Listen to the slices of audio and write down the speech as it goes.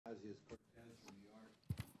Ocasio-Cortez from New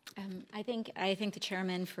York. I thank the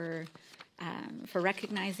chairman for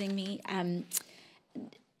recognizing me.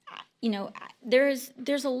 You know, there's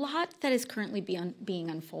a lot that is currently being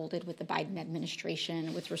unfolded with the Biden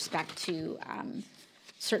administration with respect to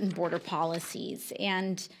certain border policies.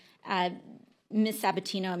 And Ms.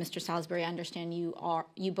 Sabatino and Mr. Salisbury, I understand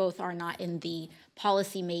you both are not in the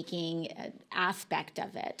policy making aspect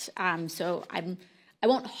of it. So I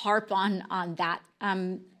won't harp on that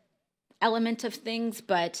element of things,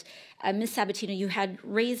 but Ms. Sabatino, you had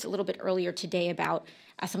raised a little bit earlier today about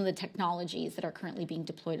some of the technologies that are currently being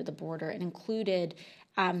deployed at the border, and included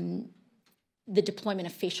the deployment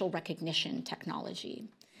of facial recognition technology.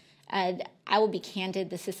 I will be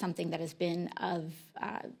candid, this is something that has been of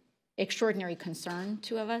extraordinary concern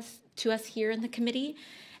to us here in the committee.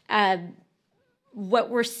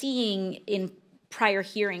 What we're seeing in prior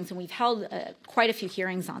hearings, and we've held quite a few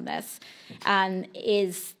hearings on this,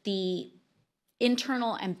 is the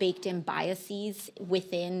internal and baked-in biases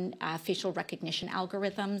within facial recognition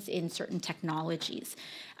algorithms in certain technologies.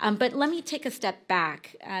 But let me take a step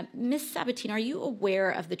back. Ms. Sabatino, are you aware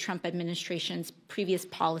of the Trump administration's previous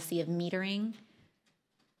policy of metering?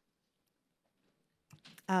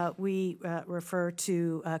 We refer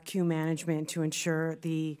to queue management to ensure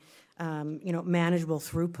the manageable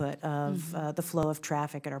throughput of the flow of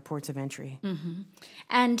traffic at our ports of entry.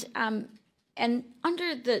 And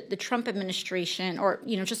under the Trump administration, or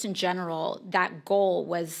just in general, that goal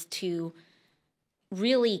was to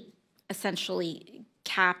really essentially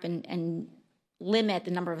cap and limit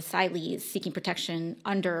the number of asylees seeking protection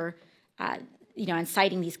under, and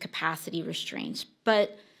citing these capacity restraints.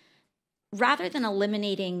 But rather than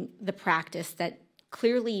eliminating the practice that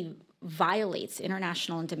clearly violates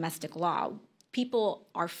international and domestic law, people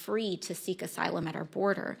are free to seek asylum at our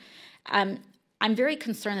border. I'm very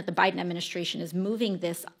concerned that the Biden administration is moving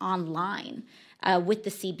this online with the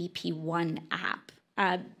CBP One app.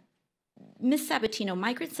 Ms. Sabatino,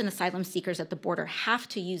 migrants and asylum seekers at the border have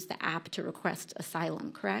to use the app to request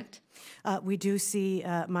asylum, correct? We do see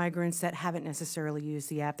migrants that haven't necessarily used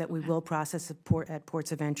the app that we will process at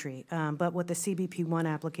ports of entry. But what the CBP One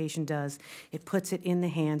application does, it puts it in the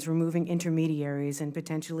hands, removing intermediaries and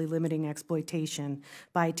potentially limiting exploitation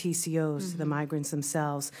by TCOs, the migrants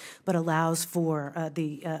themselves, but allows for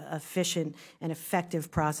the efficient and effective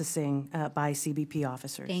processing by CBP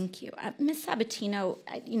officers. Thank you. Ms. Sabatino,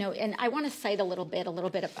 and I want to cite a little bit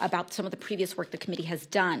about some of the previous work the committee has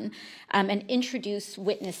done and introduce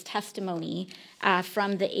witness testimony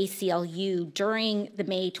from the ACLU during the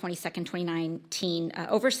May 22nd, 2019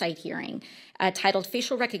 oversight hearing titled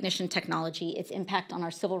Facial Recognition Technology, Its Impact on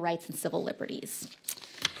Our Civil Rights and Civil Liberties.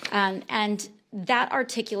 And that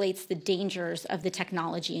articulates the dangers of the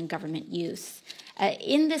technology in government use.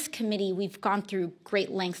 In this committee, we've gone through great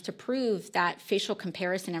lengths to prove that facial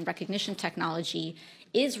comparison and recognition technology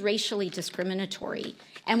is racially discriminatory.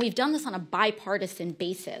 And we've done this on a bipartisan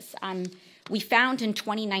basis. We found in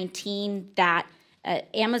 2019 that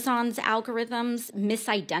Amazon's algorithms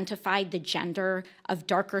misidentified the gender of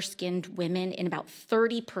darker-skinned women in about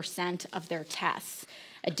 30% of their tests.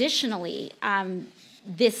 Additionally,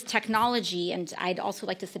 this technology, and I'd also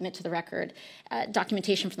like to submit to the record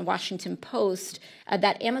documentation from the Washington Post,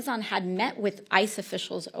 that Amazon had met with ICE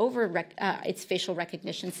officials over its facial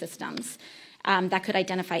recognition systems that could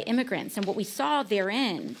identify immigrants. And what we saw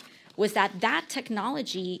therein was that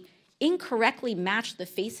technology incorrectly matched the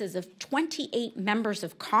faces of 28 members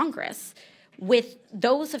of Congress with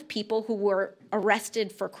those of people who were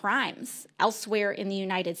arrested for crimes elsewhere in the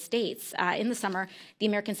United States. In the summer, the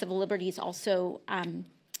American Civil Liberties also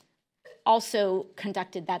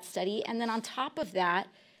conducted that study. And then on top of that,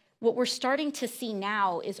 what we're starting to see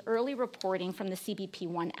now is early reporting from the CBP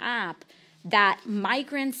One app that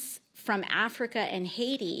migrants from Africa and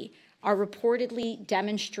Haiti are reportedly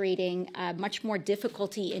demonstrating much more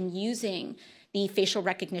difficulty in using the facial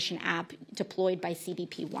recognition app deployed by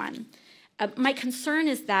CBP One. My concern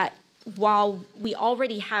is that while we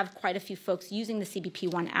already have quite a few folks using the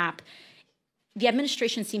CBP One app, the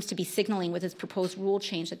administration seems to be signaling with its proposed rule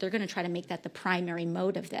change that they're going to try to make that the primary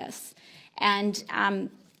mode of this. And I'm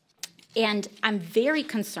very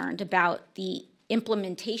concerned about the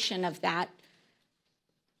implementation of that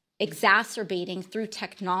exacerbating through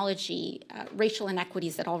technology racial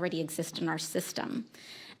inequities that already exist in our system.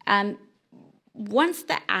 Once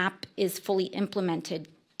the app is fully implemented,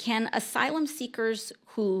 can asylum seekers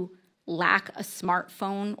who lack a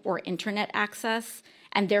smartphone or internet access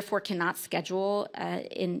and therefore cannot schedule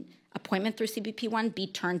in appointment through CBP1 be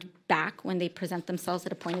turned back when they present themselves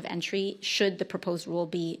at a point of entry, should the proposed rule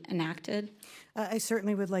be enacted? I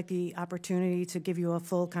certainly would like the opportunity to give you a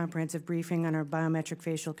full comprehensive briefing on our biometric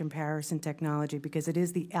facial comparison technology, because it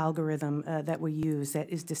is the algorithm that we use that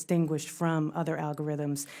is distinguished from other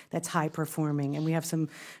algorithms that's high performing. And we have some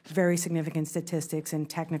very significant statistics and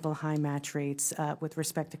technical high match rates with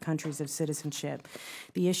respect to countries of citizenship.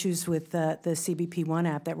 The issues with the CBP1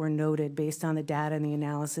 app that were noted based on the data and the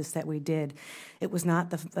analysis that we did, it was not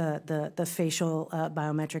the facial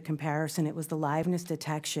biometric comparison, it was the liveness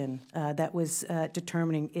detection that was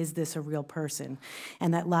determining, is this a real person?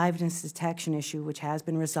 And that liveness detection issue, which has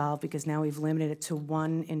been resolved because now we've limited it to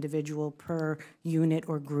one individual per unit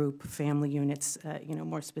or group, family units,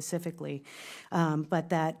 more specifically, but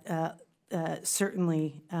that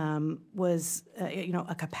certainly was,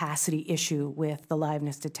 a capacity issue with the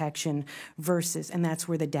liveness detection versus, and that's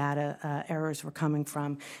where the data errors were coming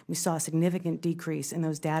from. We saw a significant decrease in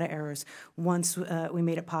those data errors once we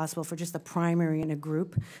made it possible for just the primary in a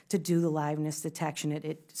group to do the liveness detection.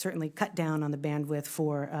 It certainly cut down on the bandwidth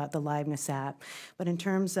for the liveness app. But in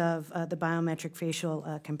terms of the biometric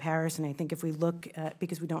facial comparison, I think if we look,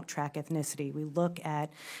 because we don't track ethnicity, we look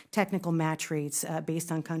at technical match rates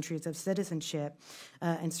based on countries of citizenship,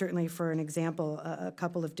 and certainly for an example, a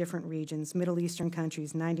couple of different regions, Middle Eastern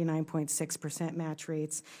countries, 99.6% match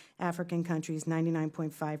rates, African countries,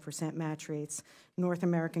 99.5% match rates, North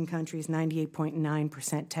American countries,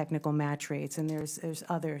 98.9% technical match rates, and there's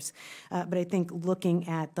others. But I think looking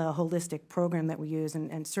at the holistic program that we use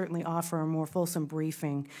and certainly offer a more fulsome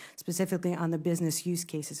briefing specifically on the business use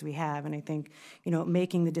cases we have, and I think,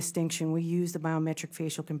 making the distinction, we use the biometric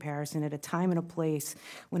facial comparison at a time and a place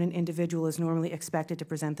when an individual is normally expected to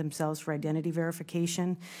present themselves for identity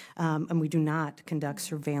verification, and we do not conduct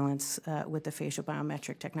surveillance with the facial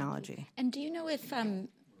biometric technology. And do you know if,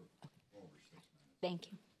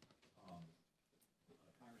 thank you.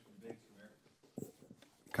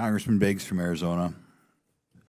 Congressman Biggs from Arizona.